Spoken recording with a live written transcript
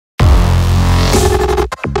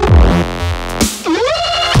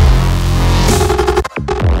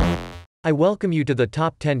I welcome you to the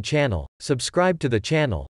Top 10 channel. Subscribe to the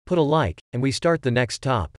channel, put a like, and we start the next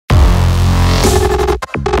top.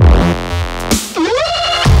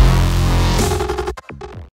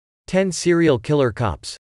 10 Serial Killer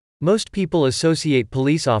Cops. Most people associate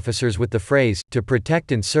police officers with the phrase, to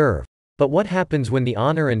protect and serve. But what happens when the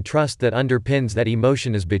honor and trust that underpins that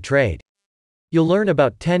emotion is betrayed? You'll learn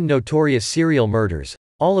about 10 notorious serial murders,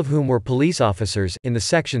 all of whom were police officers, in the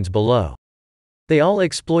sections below. They all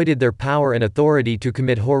exploited their power and authority to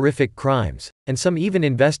commit horrific crimes, and some even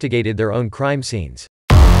investigated their own crime scenes.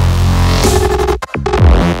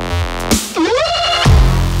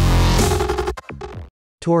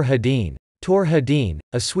 Tor Hedin. Tor Hedin,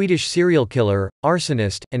 a Swedish serial killer,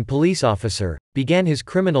 arsonist, and police officer, began his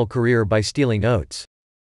criminal career by stealing oats.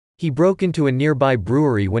 He broke into a nearby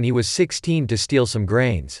brewery when he was 16 to steal some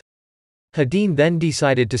grains. Hedin then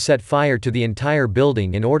decided to set fire to the entire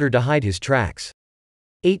building in order to hide his tracks.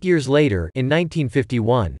 8 years later, in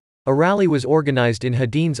 1951, a rally was organized in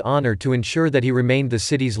Hedin's honor to ensure that he remained the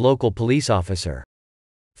city's local police officer.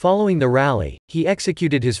 Following the rally, he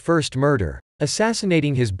executed his first murder,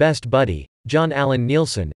 assassinating his best buddy, John Allen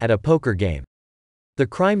Nielsen, at a poker game. The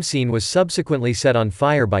crime scene was subsequently set on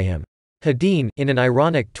fire by him. Hedin, in an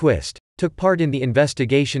ironic twist, took part in the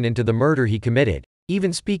investigation into the murder he committed,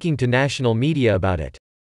 even speaking to national media about it.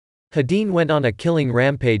 Hedin went on a killing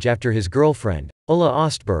rampage after his girlfriend, Ulla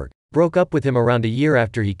Ostberg, broke up with him around a year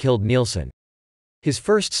after he killed Nielsen. His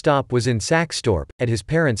first stop was in Saxtorp, at his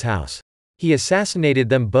parents' house. He assassinated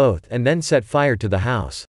them both and then set fire to the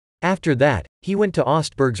house. After that, he went to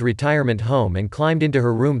Ostberg's retirement home and climbed into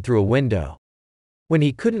her room through a window. When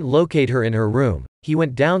he couldn't locate her in her room, he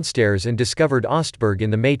went downstairs and discovered Ostberg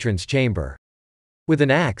in the matron's chamber. With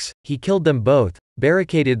an axe, he killed them both,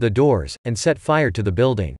 barricaded the doors, and set fire to the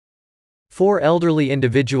building. 4 elderly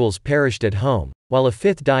individuals perished at home, while a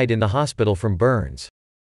 5th died in the hospital from burns.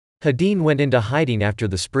 Hedin went into hiding after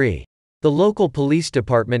the spree. The local police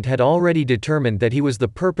department had already determined that he was the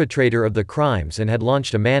perpetrator of the crimes and had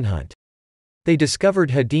launched a manhunt. They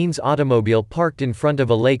discovered Hedin's automobile parked in front of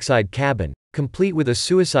a lakeside cabin, complete with a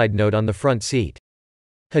suicide note on the front seat.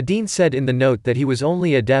 Hedin said in the note that he was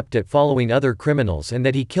only adept at following other criminals and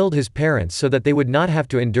that he killed his parents so that they would not have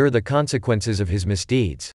to endure the consequences of his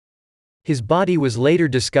misdeeds. His body was later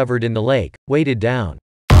discovered in the lake, weighted down.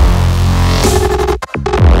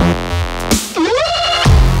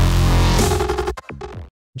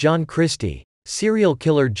 John Christie. Serial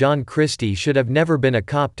killer John Christie should have never been a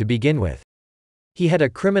cop to begin with. He had a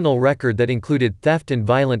criminal record that included theft and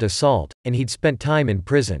violent assault, and he'd spent time in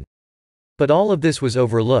prison. But all of this was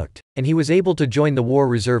overlooked, and he was able to join the War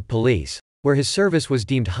Reserve Police, where his service was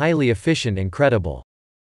deemed highly efficient and credible.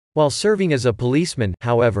 While serving as a policeman,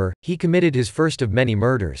 however, he committed his first of many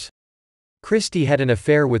murders. Christie had an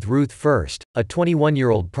affair with Ruth First, a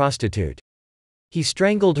 21-year-old prostitute. He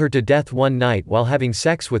strangled her to death one night while having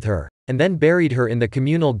sex with her, and then buried her in the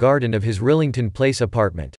communal garden of his Rillington Place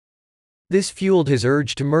apartment. This fueled his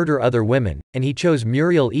urge to murder other women, and he chose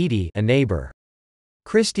Muriel Eady, a neighbor.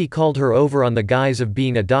 Christie called her over on the guise of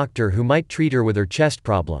being a doctor who might treat her with her chest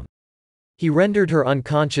problem. He rendered her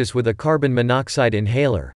unconscious with a carbon monoxide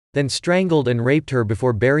inhaler, then strangled and raped her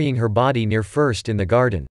before burying her body near First in the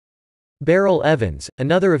garden. Beryl Evans,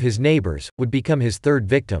 another of his neighbors, would become his third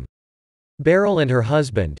victim. Beryl and her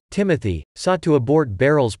husband, Timothy, sought to abort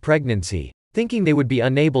Beryl's pregnancy, thinking they would be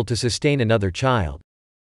unable to sustain another child.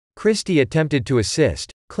 Christie attempted to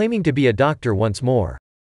assist, claiming to be a doctor once more.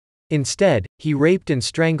 Instead, he raped and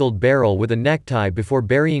strangled Beryl with a necktie before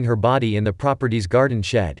burying her body in the property's garden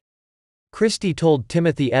shed. Christie told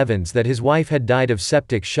Timothy Evans that his wife had died of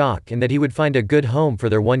septic shock and that he would find a good home for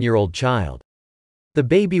their 1-year-old child. The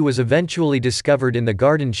baby was eventually discovered in the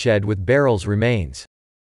garden shed with Beryl's remains.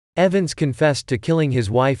 Evans confessed to killing his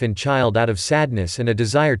wife and child out of sadness and a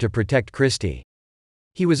desire to protect Christie.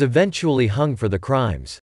 He was eventually hung for the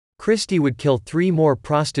crimes. Christie would kill 3 more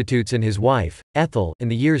prostitutes and his wife, Ethel, in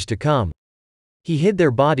the years to come. He hid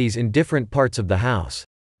their bodies in different parts of the house.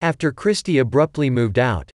 After Christie abruptly moved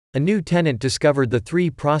out, a new tenant discovered the 3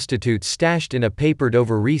 prostitutes stashed in a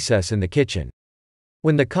papered-over recess in the kitchen.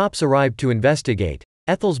 When the cops arrived to investigate,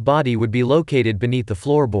 Ethel's body would be located beneath the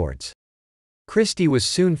floorboards. Christie was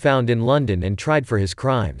soon found in London and tried for his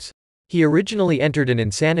crimes. He originally entered an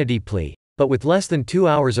insanity plea, but with less than 2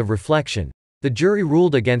 hours of reflection, the jury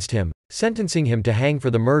ruled against him, sentencing him to hang for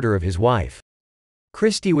the murder of his wife.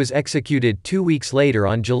 Christie was executed 2 weeks later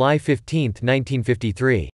on July 15,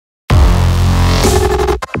 1953.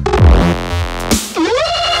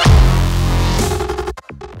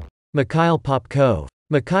 Mikhail Popkov.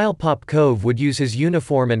 Mikhail Popkov would use his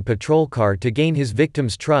uniform and patrol car to gain his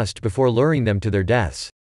victims' trust before luring them to their deaths.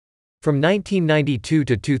 From 1992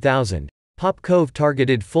 to 2000, Popkov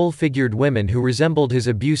targeted full-figured women who resembled his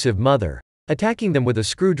abusive mother, attacking them with a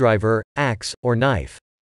screwdriver, axe, or knife.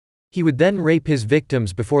 He would then rape his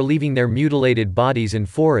victims before leaving their mutilated bodies in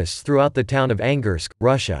forests throughout the town of Angarsk,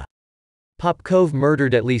 Russia. Popkov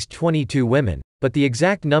murdered at least 22 women, but the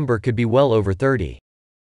exact number could be well over 30.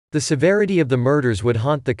 The severity of the murders would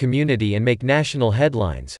haunt the community and make national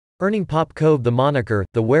headlines, earning Popkov the moniker,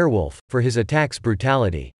 the werewolf, for his attack's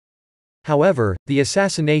brutality. However, the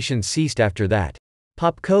assassinations ceased after that.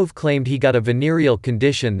 Popkov claimed he got a venereal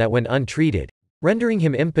condition that went untreated, rendering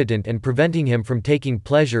him impotent and preventing him from taking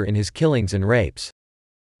pleasure in his killings and rapes.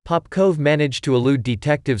 Popkov managed to elude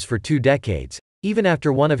detectives for 2 decades, even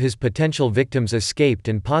after one of his potential victims escaped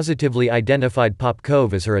and positively identified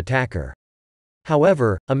Popkov as her attacker.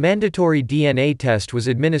 However, a mandatory DNA test was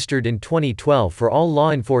administered in 2012 for all law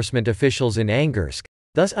enforcement officials in Angarsk,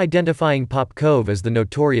 thus identifying Popkov as the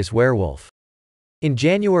notorious werewolf. In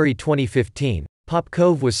January 2015,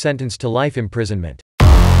 Popkov was sentenced to life imprisonment.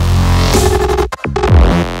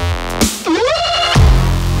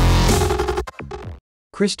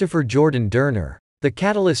 Christopher Jordan Durner. The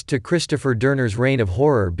catalyst to Christopher Durner's reign of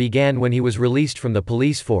horror began when he was released from the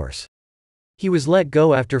police force. He was let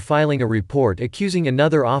go after filing a report accusing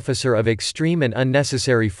another officer of extreme and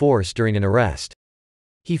unnecessary force during an arrest.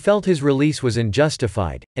 He felt his release was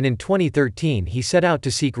unjustified, and in 2013 he set out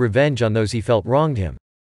to seek revenge on those he felt wronged him.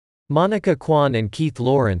 Monica Kwan and Keith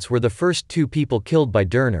Lawrence were the first 2 people killed by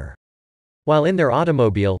Durner. While in their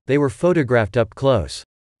automobile, they were photographed up close.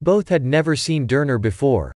 Both had never seen Durner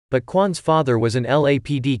before, but Kwan's father was an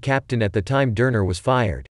LAPD captain at the time Durner was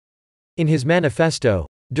fired. In his manifesto,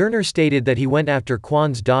 Durner stated that he went after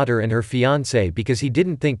Kwan's daughter and her fiancé because he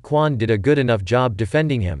didn't think Kwan did a good enough job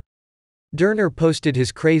defending him. Durner posted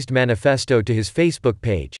his crazed manifesto to his Facebook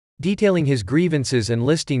page, detailing his grievances and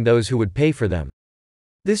listing those who would pay for them.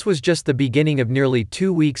 This was just the beginning of nearly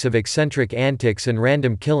 2 weeks of eccentric antics and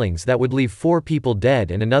random killings that would leave 4 people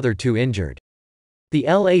dead and another 2 injured. The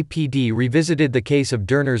LAPD revisited the case of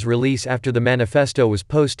Durner's release after the manifesto was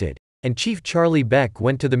posted, and Chief Charlie Beck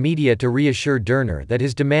went to the media to reassure Durner that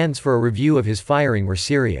his demands for a review of his firing were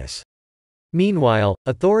serious. Meanwhile,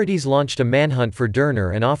 authorities launched a manhunt for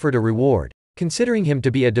Durner and offered a reward, considering him to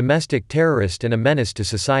be a domestic terrorist and a menace to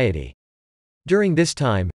society. During this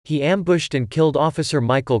time, he ambushed and killed Officer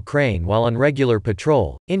Michael Crane while on regular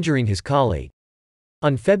patrol, injuring his colleague.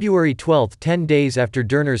 On February 12, 10 days after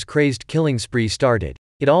Durner's crazed killing spree started,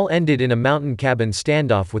 it all ended in a mountain cabin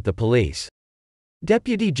standoff with the police.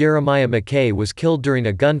 Deputy Jeremiah McKay was killed during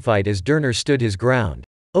a gunfight as Durner stood his ground,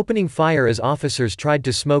 opening fire as officers tried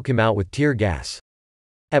to smoke him out with tear gas.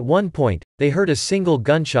 At one point, they heard a single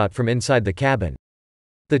gunshot from inside the cabin.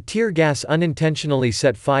 The tear gas unintentionally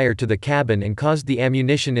set fire to the cabin and caused the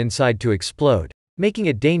ammunition inside to explode, making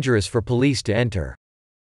it dangerous for police to enter.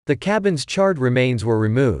 The cabin's charred remains were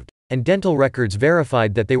removed, and dental records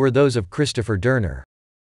verified that they were those of Christopher Durner.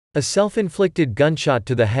 A self-inflicted gunshot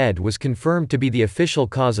to the head was confirmed to be the official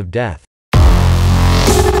cause of death.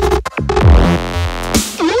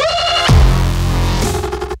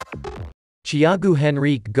 Thiago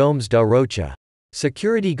Henrique Gomes da Rocha.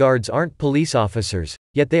 Security guards aren't police officers,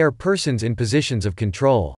 yet they are persons in positions of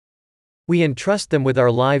control. We entrust them with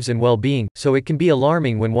our lives and well-being, so it can be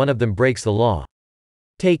alarming when one of them breaks the law.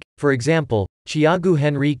 Take, for example, Thiago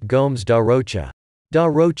Henrique Gomes da Rocha. Da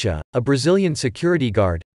Rocha, a Brazilian security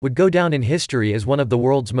guard, would go down in history as one of the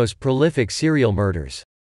world's most prolific serial murderers.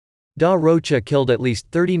 Da Rocha killed at least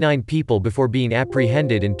 39 people before being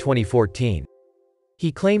apprehended in 2014.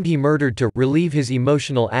 He claimed he murdered to relieve his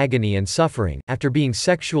emotional agony and suffering after being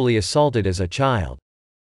sexually assaulted as a child.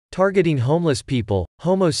 Targeting homeless people,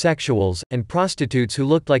 homosexuals, and prostitutes who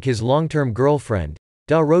looked like his long-term girlfriend,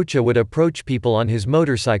 Da Rocha would approach people on his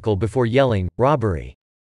motorcycle before yelling, "Robbery."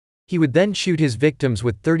 He would then shoot his victims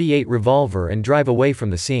with .38 revolver and drive away from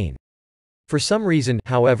the scene. For some reason,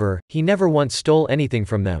 however, he never once stole anything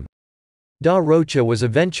from them. Da Rocha was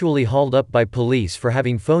eventually hauled up by police for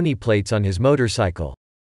having phony plates on his motorcycle.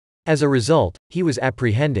 As a result, he was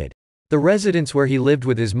apprehended. The residence where he lived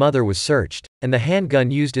with his mother was searched, and the handgun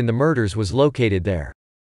used in the murders was located there.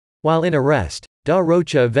 While in arrest, Da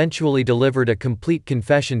Rocha eventually delivered a complete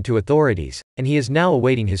confession to authorities, and he is now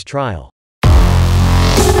awaiting his trial.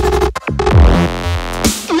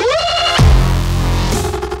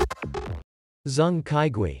 Zheng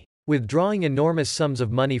Kaigui. Withdrawing enormous sums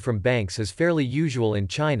of money from banks is fairly usual in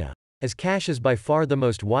China, as cash is by far the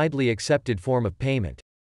most widely accepted form of payment.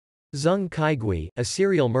 Zheng Kaigui, a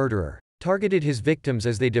serial murderer, targeted his victims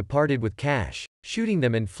as they departed with cash, shooting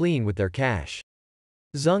them and fleeing with their cash.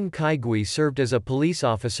 Zheng Kaigui served as a police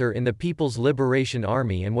officer in the People's Liberation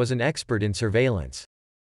Army and was an expert in surveillance.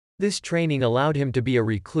 This training allowed him to be a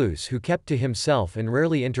recluse who kept to himself and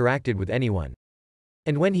rarely interacted with anyone.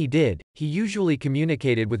 And when he did, he usually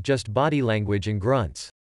communicated with just body language and grunts.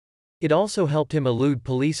 It also helped him elude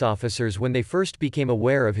police officers when they first became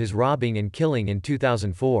aware of his robbing and killing in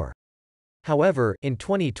 2004. However, in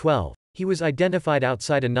 2012, he was identified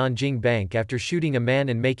outside a Nanjing bank after shooting a man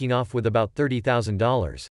and making off with about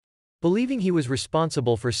 $30,000. Believing he was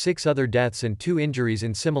responsible for 6 other deaths and 2 injuries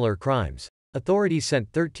in similar crimes, authorities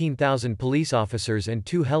sent 13,000 police officers and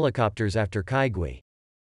 2 helicopters after Kaigui.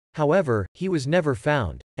 However, he was never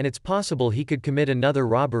found, and it's possible he could commit another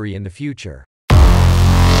robbery in the future.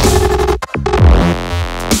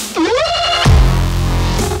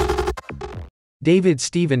 David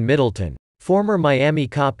Stephen Middleton. Former Miami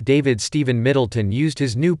cop David Stephen Middleton used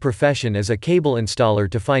his new profession as a cable installer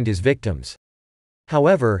to find his victims.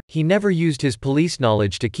 However, he never used his police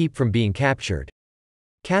knowledge to keep from being captured.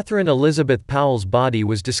 Catherine Elizabeth Powell's body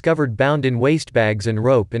was discovered bound in waste bags and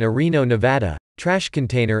rope in a Reno, Nevada, trash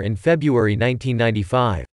container in February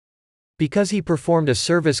 1995. Because he performed a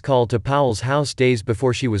service call to Powell's house days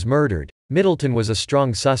before she was murdered, Middleton was a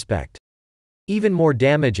strong suspect. Even more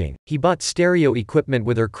damaging, he bought stereo equipment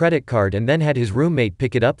with her credit card and then had his roommate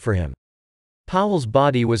pick it up for him. Powell's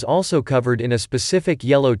body was also covered in a specific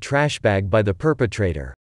yellow trash bag by the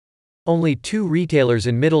perpetrator. Only 2 retailers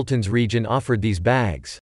in Middleton's region offered these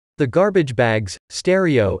bags. The garbage bags,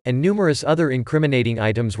 stereo, and numerous other incriminating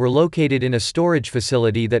items were located in a storage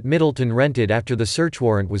facility that Middleton rented after the search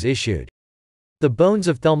warrant was issued. The bones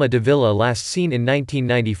of Thelma Davila, last seen in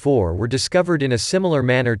 1994, were discovered in a similar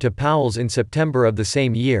manner to Powell's in September of the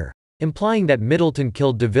same year, implying that Middleton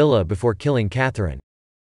killed Davila before killing Catherine.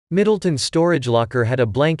 Middleton's storage locker had a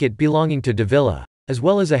blanket belonging to Davila, as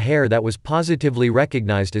well as a hair that was positively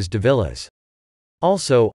recognized as Davila's.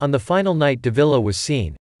 Also, on the final night Davila was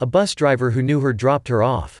seen, a bus driver who knew her dropped her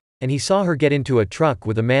off, and he saw her get into a truck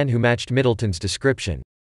with a man who matched Middleton's description.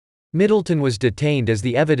 Middleton was detained as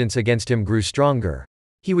the evidence against him grew stronger.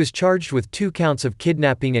 He was charged with 2 counts of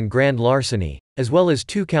kidnapping and grand larceny, as well as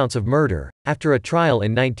 2 counts of murder, after a trial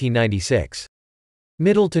in 1996.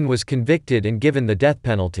 Middleton was convicted and given the death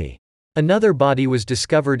penalty. Another body was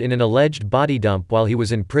discovered in an alleged body dump while he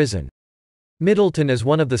was in prison. Middleton is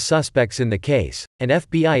one of the suspects in the case, and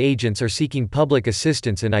FBI agents are seeking public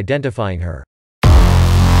assistance in identifying her.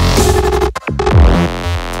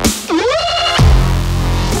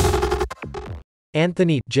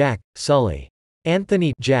 Anthony Jack Sully.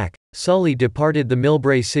 Anthony Jack Sully departed the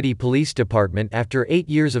Millbrae City Police Department after 8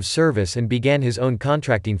 years of service and began his own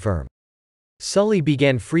contracting firm. Sully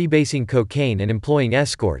began freebasing cocaine and employing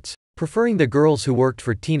escorts, preferring the girls who worked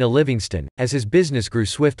for Tina Livingston, as his business grew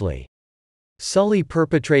swiftly. Sully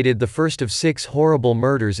perpetrated the first of 6 horrible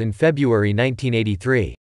murders in February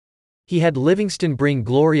 1983. He had Livingston bring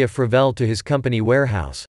Gloria Fravel to his company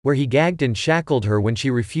warehouse, where he gagged and shackled her when she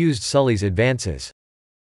refused Sully's advances.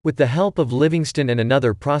 With the help of Livingston and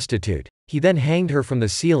another prostitute, he then hanged her from the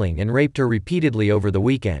ceiling and raped her repeatedly over the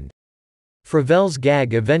weekend. Fravel's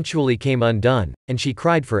gag eventually came undone, and she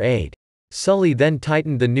cried for aid. Sully then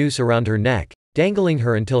tightened the noose around her neck, dangling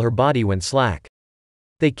her until her body went slack.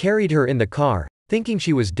 They carried her in the car, thinking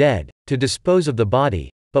she was dead, to dispose of the body,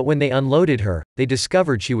 but when they unloaded her, they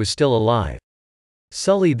discovered she was still alive.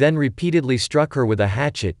 Sully then repeatedly struck her with a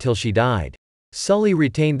hatchet till she died. Sully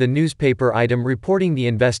retained the newspaper item reporting the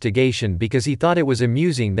investigation because he thought it was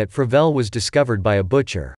amusing that Fravel was discovered by a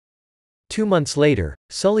butcher. 2 months later,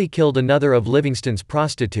 Sully killed another of Livingston's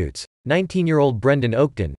prostitutes, 19-year-old Brendan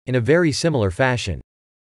Oakton, in a very similar fashion.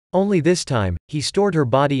 Only this time, he stored her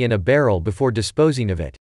body in a barrel before disposing of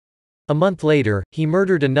it. A month later, he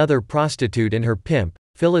murdered another prostitute and her pimp,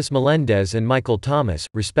 Phyllis Melendez and Michael Thomas,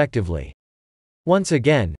 respectively. Once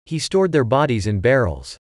again, he stored their bodies in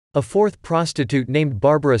barrels. A 4th prostitute named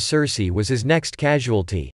Barbara Searcy was his next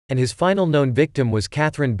casualty, and his final known victim was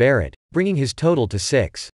Catherine Barrett, bringing his total to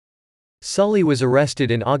 6. Sully was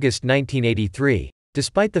arrested in August 1983,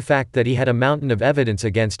 despite the fact that he had a mountain of evidence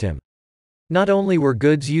against him. Not only were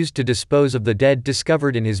goods used to dispose of the dead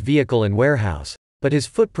discovered in his vehicle and warehouse, but his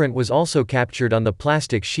footprint was also captured on the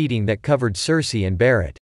plastic sheeting that covered Searcy and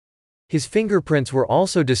Barrett. His fingerprints were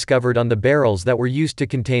also discovered on the barrels that were used to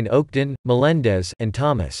contain Oakton, Melendez, and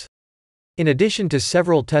Thomas. In addition to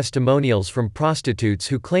several testimonials from prostitutes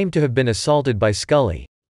who claimed to have been assaulted by Scully,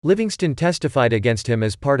 Livingston testified against him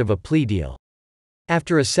as part of a plea deal.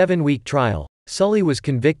 After a 7-week trial, Sully was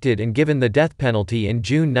convicted and given the death penalty in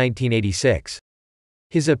June 1986.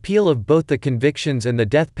 His appeal of both the convictions and the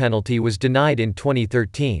death penalty was denied in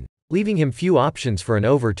 2013, leaving him few options for an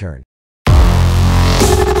overturn.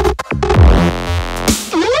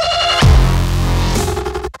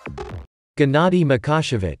 Gennady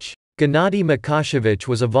Makashevich. Gennady Makashevich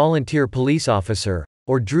was a volunteer police officer,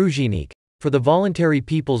 or druzhnik, for the Voluntary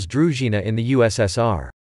People's Druzhina in the USSR.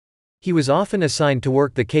 He was often assigned to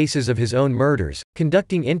work the cases of his own murders,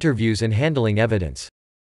 conducting interviews and handling evidence.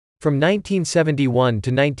 From 1971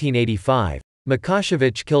 to 1985,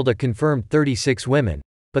 Makashevich killed a confirmed 36 women,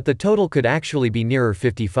 but the total could actually be nearer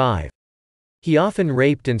 55. He often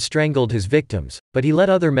raped and strangled his victims, but he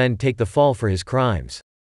let other men take the fall for his crimes.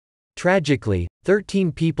 Tragically,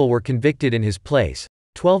 13 people were convicted in his place,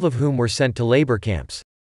 12 of whom were sent to labor camps.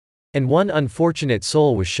 And one unfortunate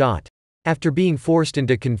soul was shot, after being forced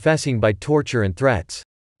into confessing by torture and threats.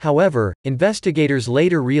 However, investigators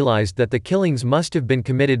later realized that the killings must have been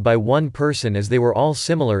committed by one person as they were all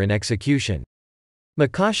similar in execution.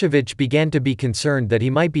 Makashevich began to be concerned that he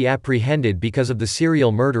might be apprehended because of the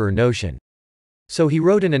serial murderer notion. So he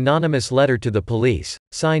wrote an anonymous letter to the police,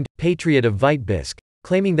 signed, Patriot of Vitebsk,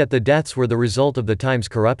 claiming that the deaths were the result of the time's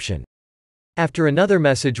corruption. After another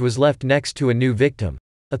message was left next to a new victim,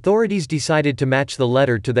 authorities decided to match the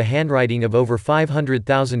letter to the handwriting of over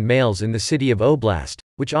 500,000 males in the city of Oblast,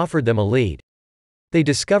 which offered them a lead. They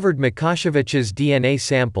discovered Makashevich's DNA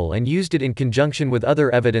sample and used it in conjunction with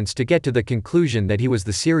other evidence to get to the conclusion that he was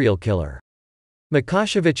the serial killer.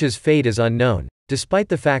 Makashevich's fate is unknown, despite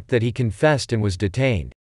the fact that he confessed and was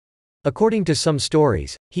detained. According to some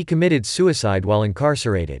stories, he committed suicide while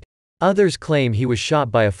incarcerated. Others claim he was shot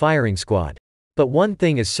by a firing squad. But one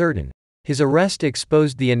thing is certain: his arrest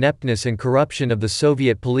exposed the ineptness and corruption of the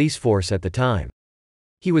Soviet police force at the time.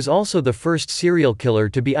 He was also the first serial killer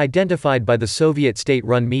to be identified by the Soviet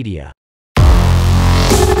state-run media.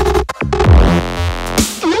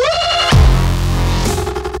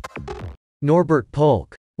 Norbert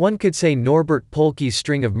Polk. One could say Norbert Polky's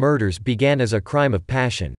string of murders began as a crime of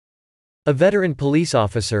passion. A veteran police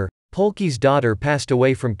officer, Polky's daughter passed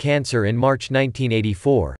away from cancer in March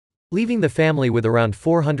 1984, leaving the family with around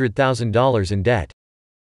 $400,000 in debt.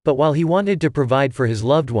 But while he wanted to provide for his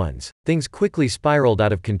loved ones, things quickly spiraled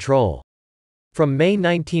out of control. From May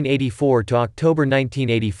 1984 to October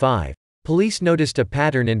 1985, police noticed a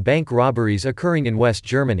pattern in bank robberies occurring in West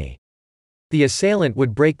Germany. The assailant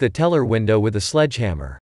would break the teller window with a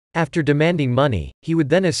sledgehammer. After demanding money, he would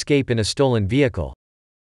then escape in a stolen vehicle.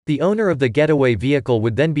 The owner of the getaway vehicle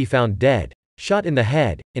would then be found dead, shot in the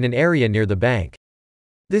head, in an area near the bank.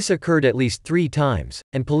 This occurred at least 3 times,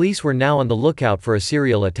 and police were now on the lookout for a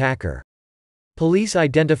serial attacker. Police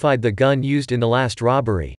identified the gun used in the last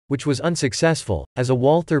robbery, which was unsuccessful, as a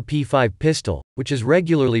Walther P5 pistol, which is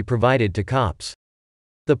regularly provided to cops.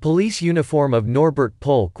 The police uniform of Norbert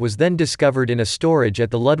Polk was then discovered in a storage at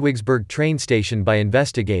the Ludwigsburg train station by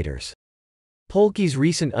investigators. Polky's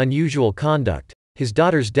recent unusual conduct, his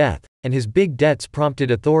daughter's death, and his big debts prompted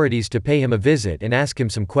authorities to pay him a visit and ask him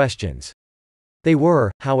some questions. They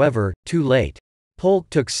were, however, too late. Polk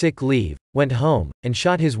took sick leave, went home, and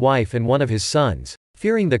shot his wife and one of his sons,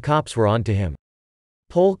 fearing the cops were onto him.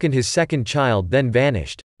 Polk and his second child then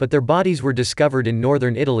vanished, but their bodies were discovered in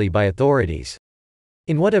northern Italy by authorities.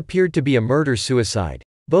 In what appeared to be a murder-suicide,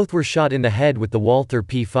 both were shot in the head with the Walther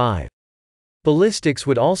P5. Ballistics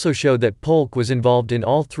would also show that Polk was involved in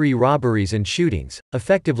all 3 robberies and shootings,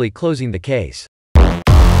 effectively closing the case.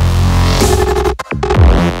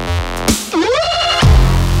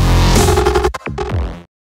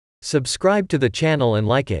 Subscribe to the channel and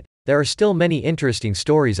like it. There are still many interesting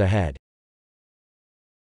stories ahead.